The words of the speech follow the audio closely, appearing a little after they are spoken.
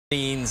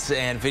scenes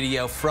and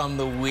video from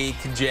the week.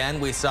 Jen,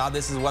 we saw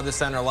this is Weather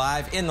Center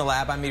Live in the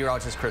lab. I'm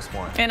meteorologist Chris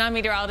Moore. And I'm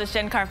meteorologist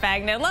Jen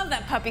Carfagno. Love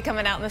that puppy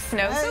coming out in the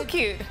snow. Hey. So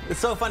cute. It's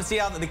so fun to see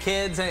all the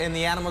kids and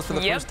the animals for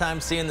the first time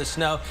seeing the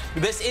snow.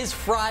 This is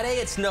Friday.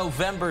 It's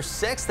November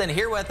 6th. And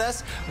here with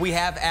us, we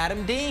have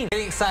Adam Dean.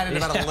 Getting excited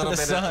about a little bit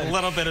of sun. Just a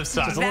little bit of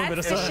sun.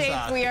 That's the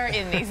shape we are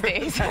in these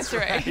days. That's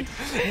right.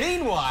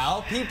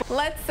 Meanwhile, people...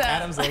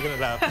 Adam's looking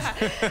it up.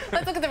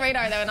 Let's look at the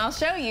radar, though, and I'll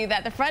show you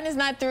that the front is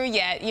not through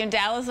yet. You know,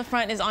 Dallas, the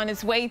front is on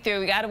its way through.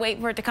 We got to wait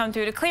for it to come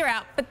through to clear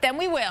out, but then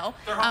we will.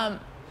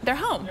 They're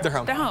home. They're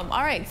home.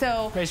 All right,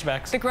 so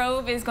Razorbacks. The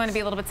Grove is going to be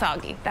a little bit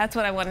soggy. That's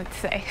what I wanted to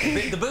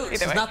say. The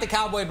boots. It's not the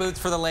cowboy boots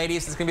for the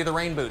ladies. It's going to be the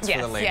rain boots for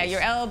the ladies.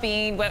 Yeah, your LL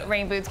Bean wet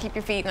rain boots. Keep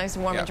your feet nice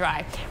and warm and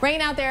dry. Rain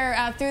out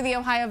there through the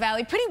Ohio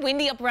Valley. Pretty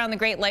windy up around the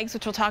Great Lakes,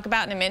 which we'll talk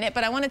about in a minute.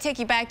 But I want to take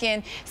you back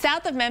in.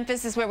 South of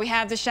Memphis is where we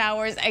have the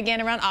showers.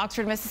 Again, around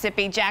Oxford,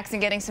 Mississippi.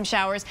 Jackson getting some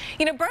showers.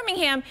 You know,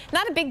 Birmingham,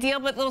 not a big deal,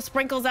 but little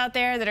sprinkles out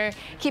there that are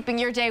keeping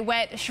your day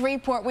wet.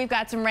 Shreveport, we've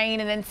got some rain.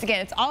 And then, again,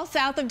 it's all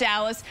south of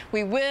Dallas.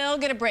 We will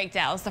get a break,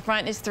 Dallas. The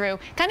front is through,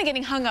 kind of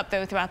getting hung up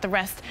though throughout the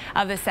rest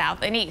of the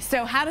south and east.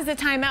 So how does it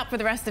time out for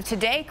the rest of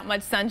today? Not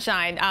much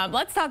sunshine.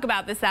 Let's talk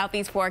about the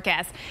southeast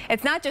forecast.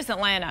 It's not just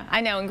Atlanta.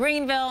 I know in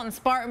Greenville and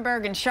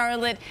Spartanburg and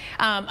Charlotte,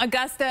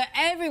 Augusta,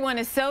 everyone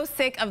is so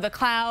sick of the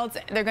clouds.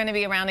 They're going to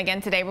be around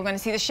again today. We're going to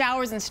see the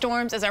showers and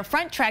storms as our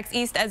front tracks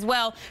east as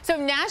well. So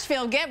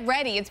Nashville, get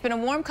ready. It's been a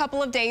warm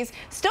couple of days.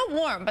 Still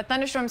warm, but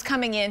thunderstorms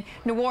coming in.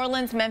 New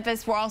Orleans,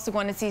 Memphis, we're also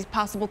going to see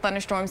possible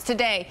thunderstorms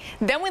today.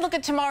 Then we look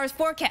at tomorrow's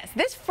forecast.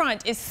 This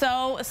front is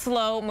so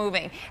slow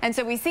moving, and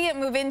so we see it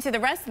move into the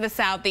rest of the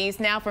southeast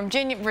now from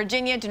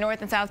Virginia to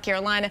North and South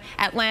Carolina,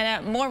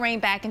 Atlanta, more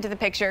rain back into the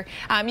picture.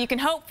 You can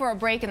hope for a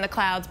break in the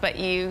clouds, but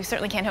you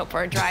certainly can't hope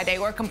for a dry day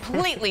or a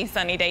completely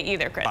sunny day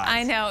either, Chris.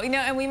 I know,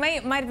 and we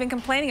might have been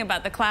complaining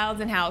about the clouds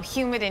and how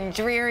humid and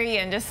dreary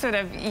and just sort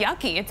of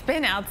yucky it's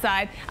been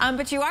outside,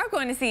 but you are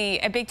going to see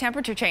a big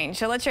temperature change.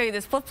 So let's show you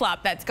this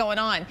flip-flop that's going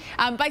on.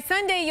 By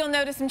Sunday, you'll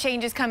notice some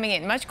changes coming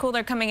in, much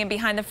cooler coming in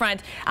behind the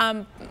front,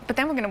 but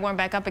then we're going to warm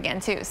back up again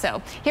too.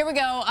 So here we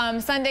go.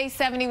 Sunday,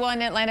 71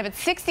 in Atlanta, but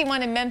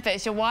 61 in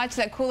Memphis. You'll watch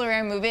that cooler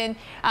air move in.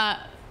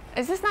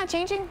 Is this not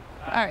changing?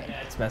 All right.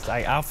 Yeah, it's messed.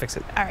 I'll fix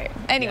it. All right.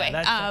 Anyway,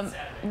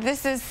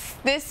 this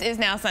is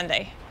now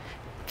Sunday.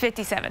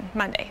 57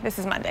 Monday. This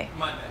is Monday.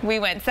 We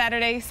went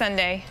Saturday,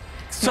 Sunday.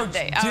 So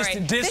Monday.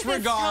 just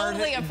disregard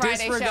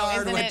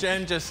what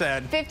Jen just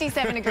said.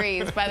 57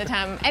 degrees by the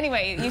time.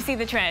 Anyway, you see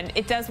the trend.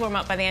 It does warm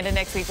up by the end of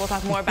next week. We'll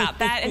talk more about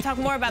that and talk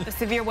more about the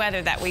severe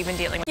weather that we've been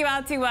dealing with. You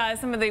out to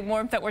some of the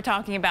warmth that we're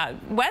talking about.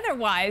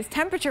 Weather-wise,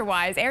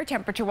 temperature-wise, air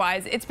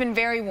temperature-wise, it's been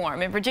very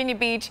warm. In Virginia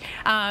Beach,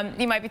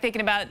 you might be thinking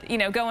about,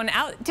 going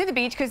out to the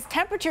beach because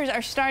temperatures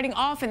are starting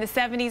off in the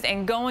 70s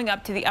and going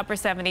up to the upper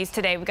 70s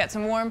today. We've got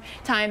some warm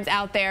times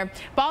out there.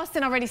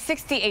 Boston already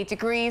 68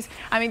 degrees.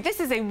 I mean, this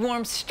is a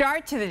warm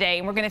start to the day,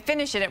 and we're going to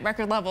finish it at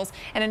record levels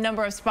in a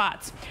number of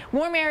spots.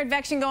 Warm air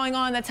advection going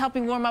on. That's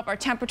helping warm up our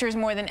temperatures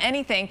more than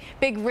anything.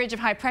 Big ridge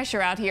of high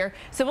pressure out here.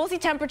 So we'll see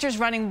temperatures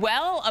running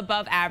well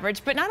above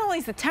average, but not only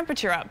is the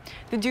temperature up,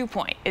 the dew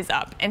point is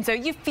up. And so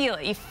you feel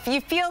it.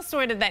 You feel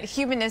sort of that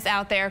humidness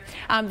out there,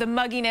 the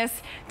mugginess.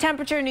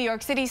 Temperature in New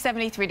York City,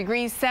 73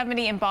 degrees,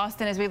 70 in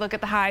Boston as we look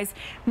at the highs.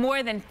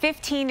 More than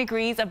 15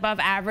 degrees above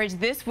average.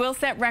 This will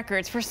set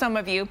records for some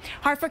of you.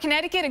 Hartford,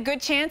 Connecticut, a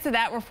good chance of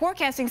that. We're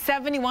forecasting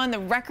 71. The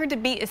record to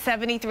beat is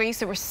 73,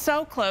 so we're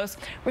so close.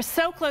 We're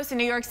so close in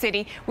New York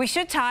City. We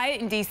should tie it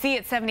in D.C.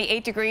 at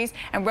 78 degrees,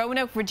 and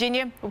Roanoke,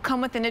 Virginia will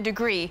come within a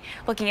degree.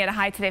 Looking at a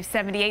high today of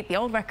 78, the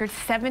old record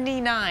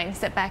 79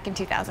 set back in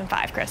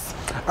 2005, Chris.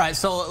 All right,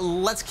 so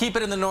let's keep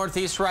it in the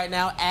Northeast right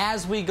now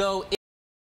as we go